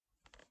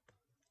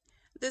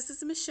This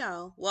is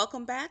Michelle.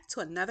 Welcome back to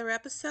another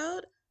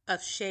episode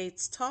of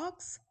Shades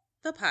Talks,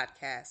 the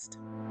podcast.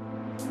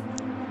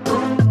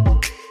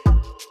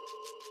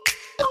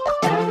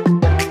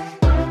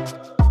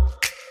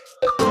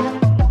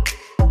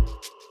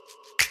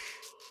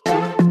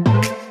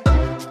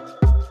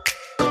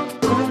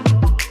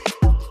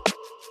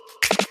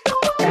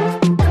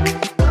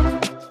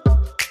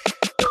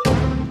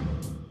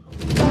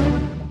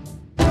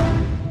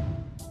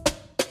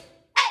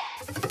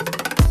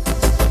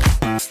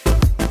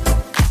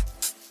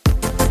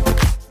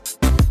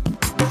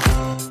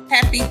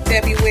 Happy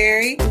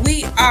February.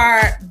 We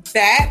are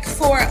back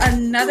for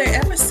another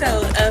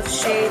episode of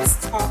Shades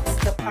Talks,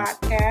 the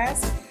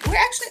podcast. We're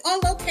actually on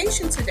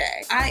location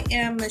today. I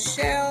am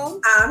Michelle.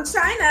 I'm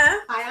China.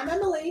 Hi, I'm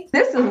Emily.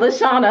 This is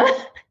Lashana.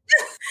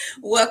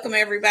 Welcome,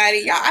 everybody.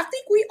 Y'all, I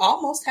think we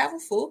almost have a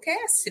full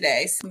cast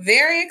today. So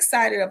very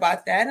excited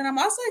about that. And I'm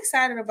also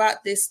excited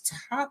about this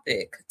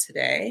topic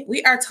today.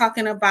 We are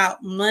talking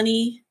about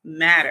money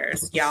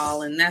matters,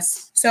 y'all. And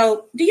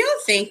so do y'all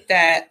think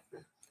that,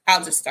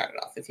 I'll just start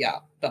it off if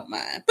y'all don't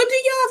mind. But do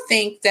y'all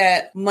think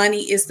that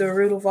money is the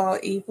root of all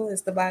evil,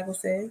 as the Bible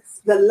says?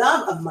 The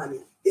love of money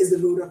is the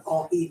root of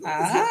all evil. Come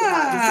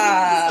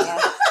on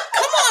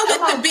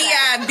with the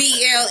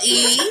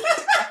BIBLE.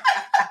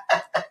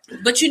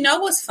 But you know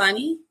what's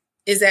funny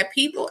is that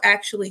people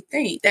actually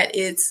think that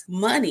it's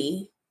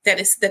money, that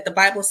the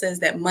Bible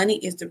says that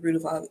money is the root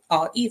of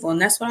all evil.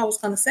 And that's what I was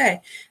going to say.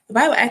 The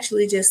Bible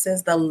actually just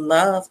says the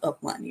love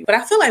of money. But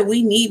I feel like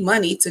we need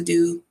money to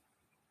do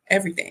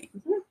everything.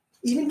 Mm-hmm.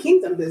 Even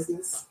kingdom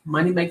business.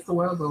 Money makes the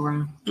world go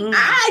round. Mm.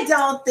 I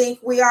don't think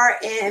we are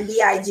in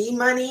BIG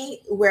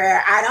money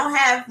where I don't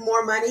have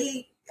more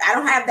money. I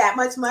don't have that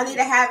much money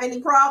to have any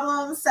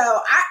problems. So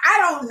I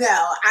don't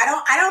know.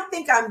 I don't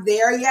think I'm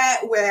there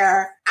yet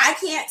where I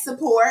can't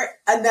support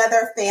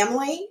another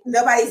family.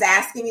 Nobody's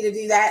asking me to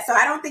do that. So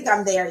I don't think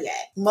I'm there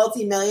yet.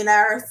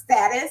 Multi-millionaire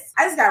status.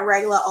 I just got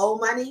regular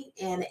old money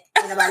and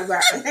ain't nobody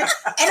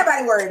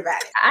worried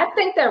about it. I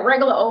think that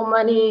regular old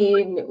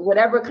money,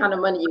 whatever kind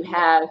of money you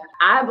have,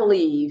 I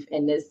believe,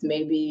 and this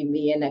may be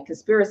me and a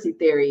conspiracy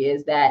theory,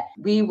 is that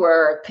we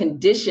were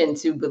conditioned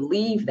to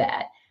believe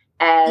that.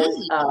 As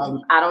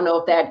I don't know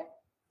if that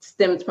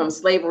stems from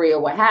slavery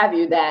or what have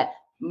you, that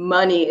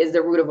money is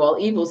the root of all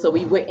evil. So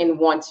we wouldn't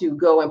want to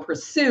go and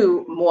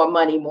pursue more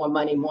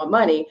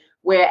money.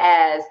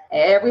 Whereas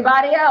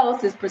everybody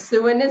else is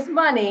pursuing this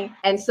money.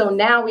 And so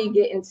now we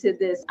get into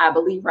this, I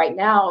believe right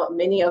now,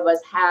 many of us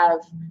have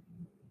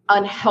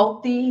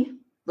unhealthy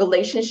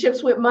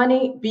relationships with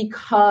money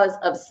because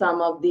of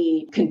some of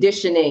the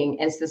conditioning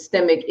and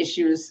systemic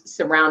issues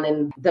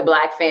surrounding the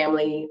Black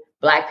family,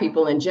 Black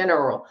people in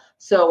general.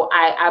 So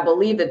I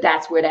believe that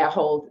that's where that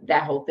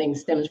whole thing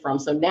stems from.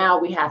 So now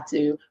we have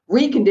to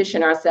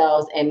recondition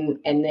ourselves and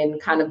then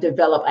kind of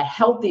develop a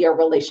healthier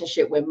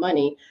relationship with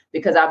money,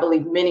 because I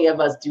believe many of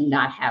us do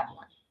not have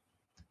one.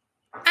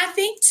 I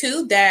think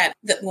too that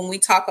when we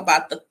talk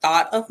about the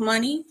thought of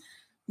money,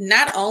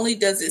 not only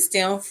does it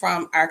stem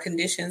from our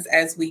conditions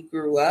as we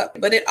grew up,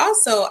 but it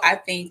also, I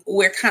think,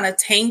 we're kind of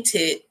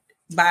tainted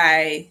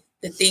by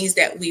the things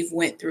that we've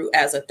went through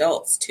as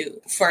adults too.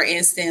 For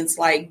instance,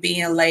 like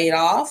being laid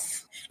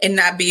off and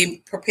not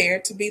being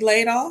prepared to be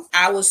laid off.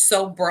 I was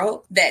so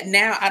broke that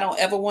now I don't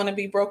ever want to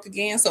be broke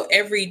again. So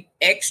every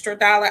extra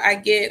dollar I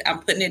get, I'm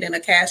putting it in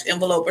a cash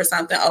envelope or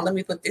something. Oh, let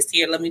me put this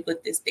here. Let me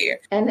put this there.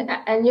 And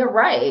you're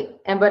right.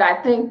 But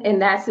I think in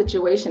that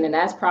situation, and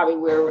that's probably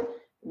where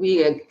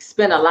we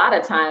spend a lot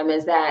of time,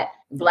 is that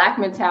Black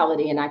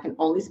mentality, and I can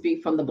only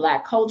speak from the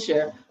Black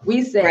culture,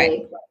 we say,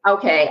 right,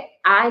 okay,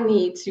 I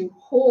need to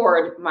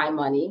hoard my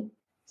money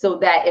so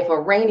that if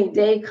a rainy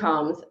day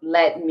comes,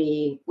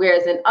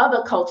 whereas in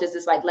other cultures,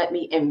 it's like, let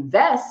me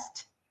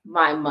invest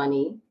my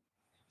money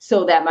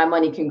so that my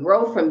money can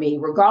grow for me,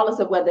 regardless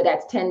of whether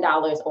that's $10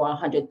 or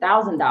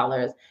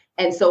 $100,000.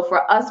 And so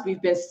for us,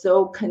 we've been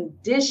so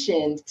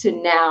conditioned to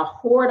now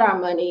hoard our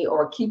money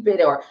or keep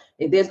it, or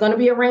if there's going to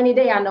be a rainy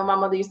day. I know my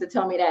mother used to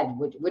tell me that,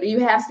 what do you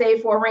have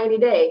saved for a rainy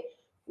day?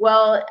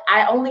 Well,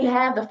 I only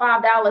have the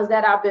 $5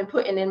 that I've been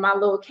putting in my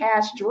little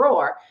cash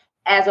drawer,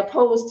 as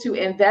opposed to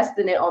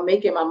investing it or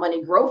making my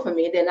money grow for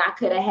me. Then I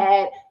could have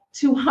had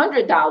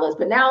 $200,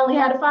 but now I only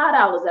had the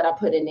 $5 that I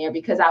put in there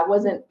because I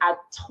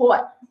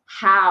taught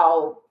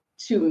how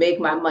to make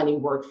my money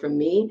work for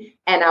me.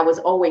 And I was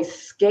always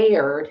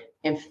scared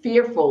and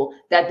fearful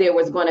that there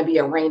was going to be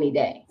a rainy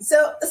day.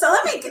 So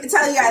let me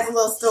tell you guys a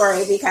little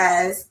story,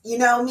 because, me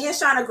and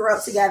Shauna grew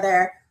up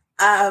together,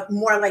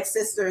 more like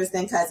sisters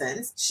than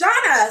cousins.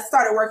 Shauna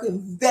started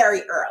working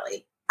very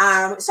early.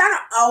 Shauna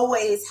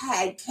always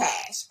had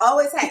cash.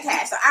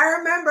 So I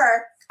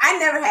remember I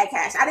never had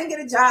cash. I didn't get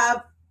a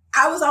job.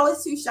 I was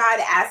always too shy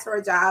to ask for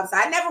a job. So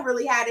I never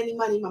really had any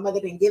money. My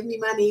mother didn't give me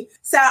money.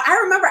 So I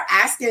remember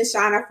asking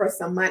Shauna for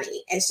some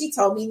money, and she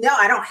told me, no,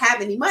 I don't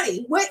have any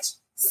money, which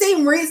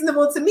seemed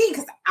reasonable to me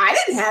because I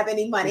didn't have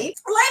any money.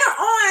 Later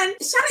on,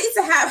 Shauna used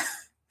to have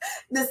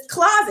this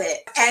closet,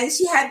 and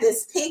she had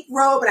this pink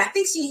robe, and I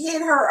think she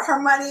hid her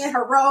money in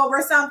her robe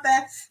or something.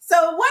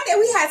 So one day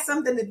we had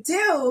something to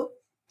do,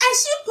 and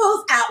she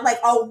pulls out like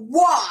a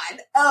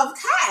wad of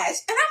cash.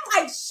 And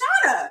I'm like,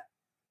 Shauna,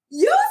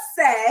 you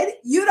said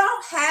you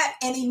don't have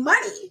any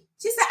money.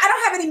 She said, I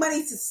don't have any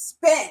money to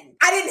spend.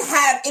 I didn't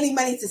have any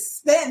money to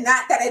spend,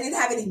 not that I didn't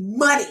have any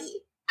money.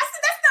 I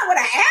said, that's not what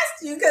I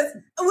asked you, because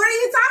what are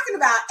you talking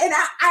about? And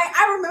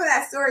I remember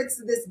that story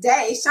to this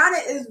day.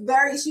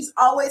 Shauna she's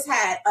always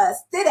had a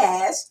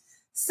stash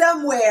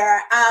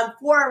somewhere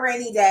for a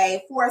rainy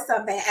day, for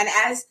something. And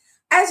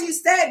as you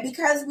said,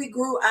 because we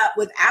grew up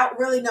without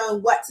really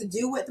knowing what to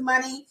do with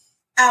money,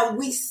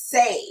 we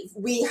save,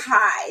 we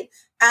hide,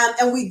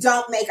 and we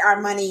don't make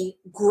our money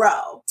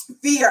grow.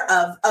 Fear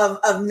of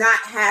not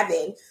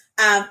having.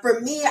 For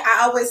me,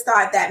 I always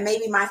thought that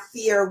maybe my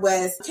fear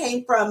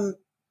came from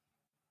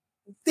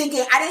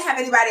thinking I didn't have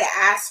anybody to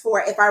ask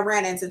for if I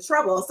ran into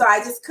trouble. So I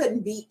just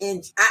couldn't be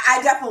I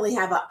definitely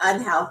have an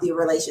unhealthy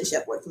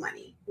relationship with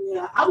money.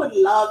 Yeah, I would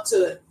love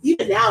to,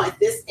 even now at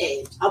this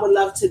age, I would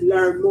love to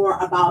learn more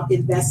about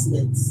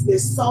investments.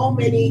 There's so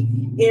many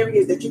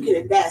areas that you can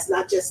invest,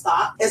 not just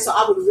stock. And so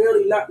I would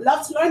really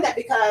love to learn that,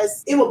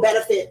 because it will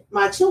benefit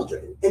my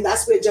children. And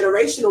that's where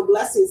generational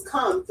blessings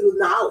come, through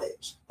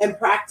knowledge and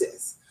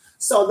practice.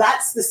 So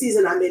that's the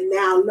season I'm in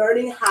now,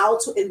 learning how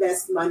to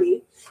invest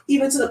money,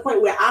 even to the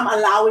point where I'm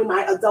allowing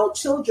my adult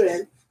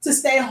children to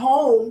stay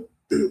home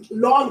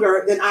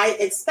longer than I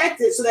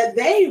expected, so that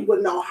they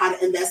would know how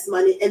to invest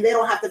money, and they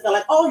don't have to feel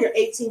like, oh, you're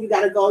 18, you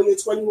got to go, you're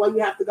 21,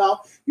 you have to go.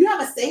 You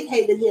have a safe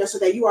haven here, so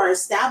that you are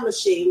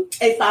establishing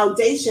a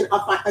foundation,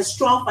 a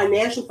strong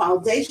financial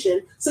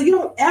foundation, so you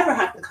don't ever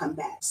have to come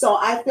back. So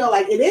I feel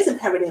like it is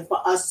imperative for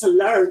us to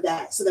learn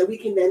that, so that we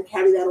can then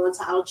carry that on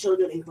to our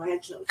children and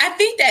grandchildren. I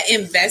think that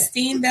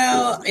investing,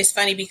 though, is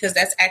funny, because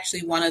that's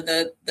actually one of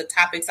the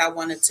topics I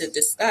wanted to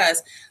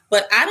discuss.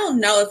 But I don't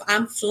know if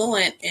I'm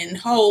fluent in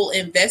whole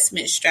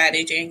investment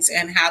strategies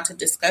and how to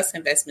discuss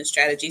investment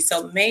strategies.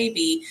 So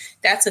maybe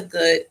that's a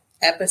good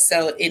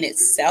episode in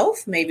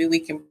itself. Maybe we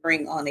can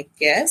bring on a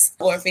guest,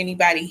 or if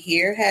anybody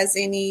here has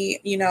any,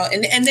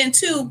 and then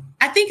too,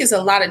 I think it's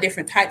a lot of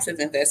different types of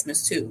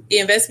investments too. The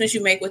investments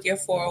you make with your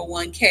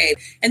 401k,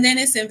 and then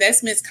it's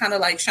investments kind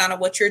of like, Shauna,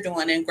 what you're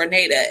doing in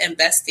Grenada,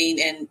 investing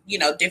in,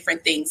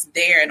 different things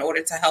there in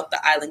order to help the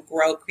island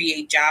grow,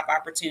 create job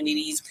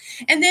opportunities.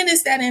 And then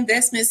it's that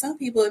investment. Some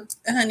people,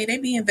 honey, they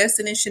be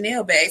investing in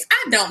Chanel bags.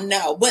 I don't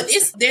know, but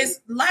there's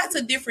lots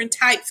of different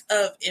types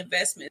of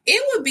investment.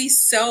 It would be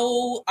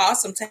so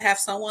awesome to have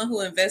someone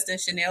who invests in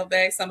Chanel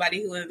bags,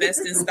 somebody who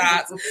invests in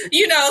stocks,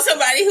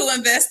 somebody who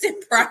invests in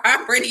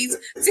properties,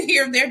 to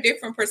hear their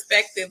different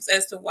perspectives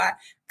as to why.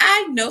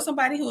 I know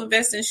somebody who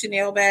invests in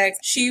Chanel bags.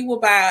 She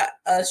will buy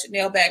a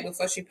Chanel bag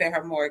before she pay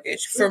her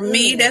mortgage. For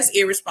me, that's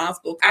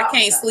irresponsible. I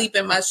can't sleep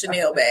in my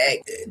Chanel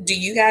bag. Do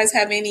you guys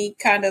have any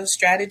kind of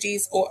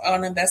strategies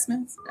on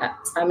investments?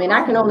 I mean,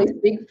 I can only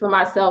speak for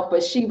myself,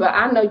 but Sheba,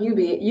 I know you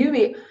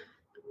be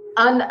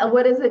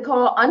what is it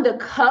called?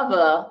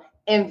 Undercover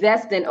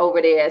investing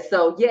over there.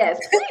 So yes,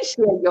 please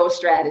share your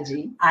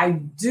strategy. I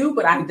do,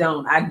 but I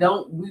don't.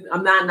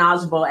 I'm not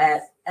knowledgeable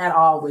at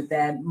all with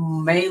that.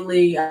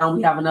 Mainly,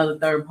 we have another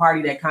third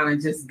party that kind of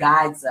just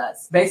guides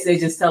us. Basically, they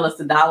just tell us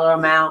the dollar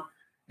amount.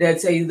 They'll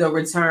tell you the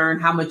return,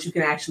 how much you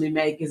can actually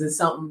make. Is it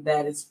something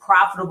that is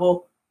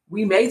profitable?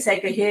 We may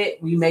take a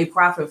hit, we may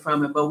profit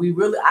from it, but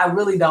I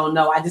really don't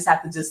know. I just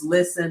have to just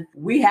listen.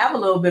 We have a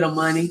little bit of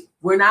money.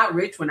 We're not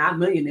rich. We're not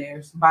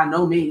millionaires by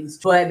no means.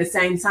 But at the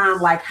same time,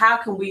 like, how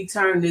can we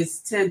turn this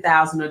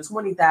 10,000 or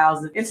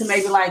 20,000 into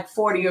maybe like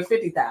 40 or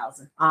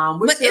 50,000?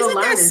 We're still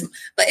learning.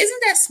 But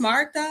isn't that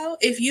smart though?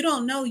 If you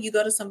don't know, you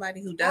go to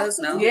somebody who does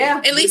know.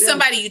 Yeah, at least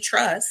somebody you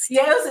trust.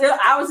 Yeah,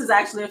 ours is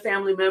actually a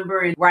family member,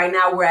 and right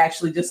now we're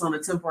actually just on a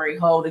temporary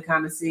hold to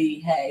kind of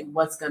see, hey,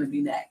 what's going to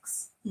be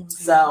next. Mm-hmm.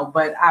 So,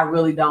 but I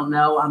really don't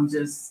know. I'm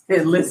just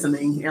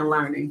listening and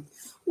learning.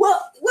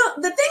 Well,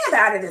 the thing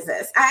about it is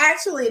this. I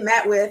actually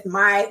met with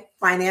my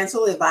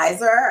financial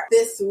advisor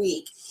this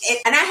week,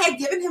 and I had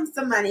given him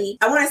some money,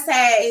 I want to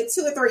say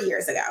 2 or 3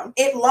 years ago.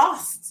 It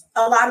lost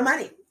a lot of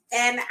money.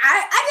 And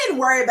I didn't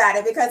worry about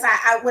it, because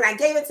when I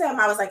gave it to him,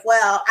 I was like,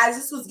 well, I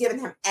just was giving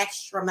him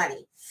extra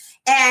money.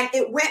 And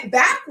it went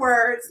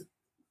backwards.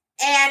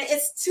 And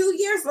it's 2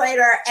 years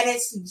later, and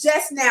it's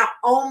just now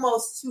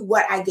almost to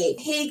what I gave.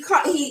 He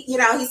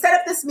set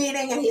up this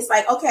meeting, and he's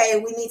like,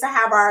 okay, we need to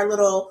have our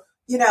little,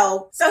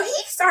 so he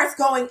starts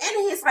going in,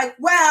 and he's like,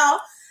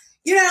 well,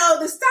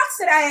 the stocks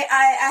that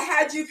I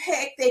had you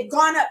pick, they've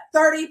gone up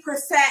 30%. And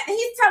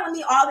he's telling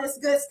me all this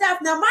good stuff.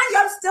 Now, mind you,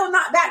 I'm still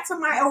not back to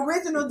my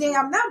original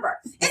damn number.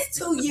 It's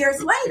 2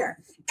 years later.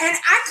 And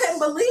I couldn't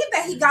believe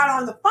that he got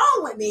on the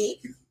phone with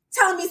me,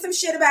 telling me some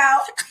shit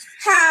about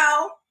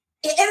how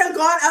it had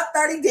gone up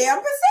 30 damn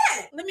 %.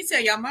 Let me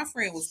tell y'all, my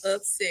friend was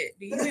upset.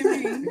 Do you hear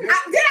me? Did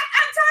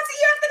I talk to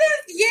you after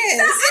this? Yes.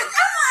 So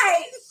I'm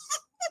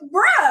like,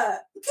 bruh,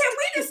 can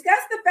we discuss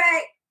the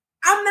fact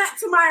I'm not back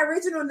to my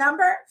original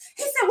number?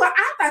 He said, well,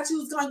 I thought you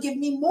was going to give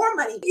me more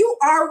money. You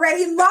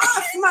already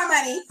lost my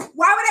money.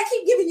 Why would I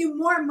keep giving you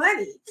more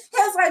money? He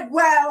was like,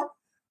 well,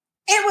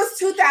 it was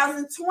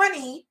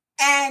 2020.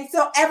 And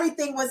so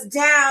everything was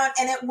down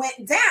and it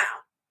went down.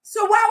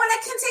 So why would I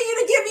continue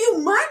to give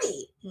you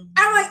money? Mm-hmm.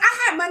 I'm like,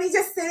 I had money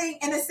just sitting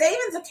in a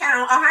savings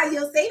account, a high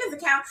yield savings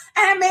account,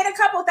 and I made a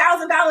couple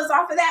 $1,000s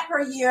off of that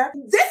per year.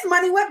 This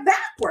money went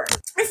backwards.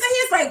 And so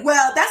he's like,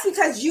 well, that's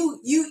because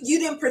you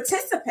didn't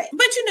participate.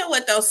 But you know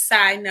what, though,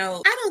 side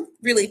note, I don't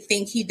really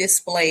think he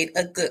displayed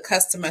a good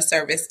customer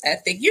service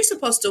ethic. You're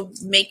supposed to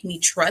make me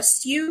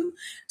trust you.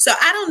 So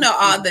I don't know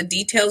all the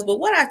details, but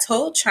what I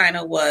told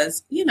China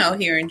was,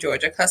 here in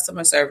Georgia,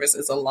 customer service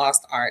is a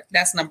lost art.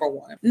 That's number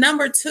one.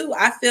 Number two,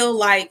 I feel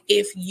like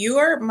if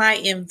you're my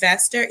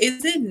investor,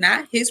 is it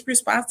not his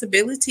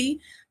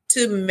responsibility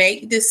to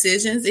make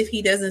decisions if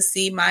he doesn't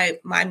see my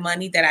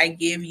money that I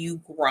give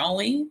you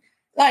growing?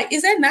 Like,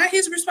 is that not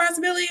his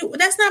responsibility?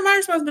 That's not my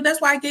responsibility.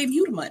 That's why I gave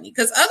you the money.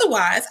 Because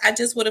otherwise, I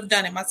just would have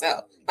done it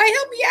myself. Like,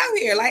 help me out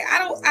here. Like,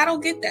 I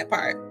don't get that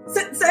part.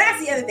 So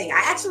that's the other thing.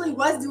 I actually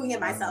was doing it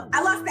myself.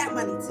 I lost that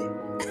money too.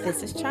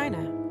 This is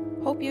China.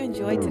 Hope you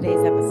enjoyed today's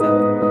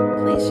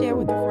episode. Please share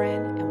with a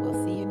friend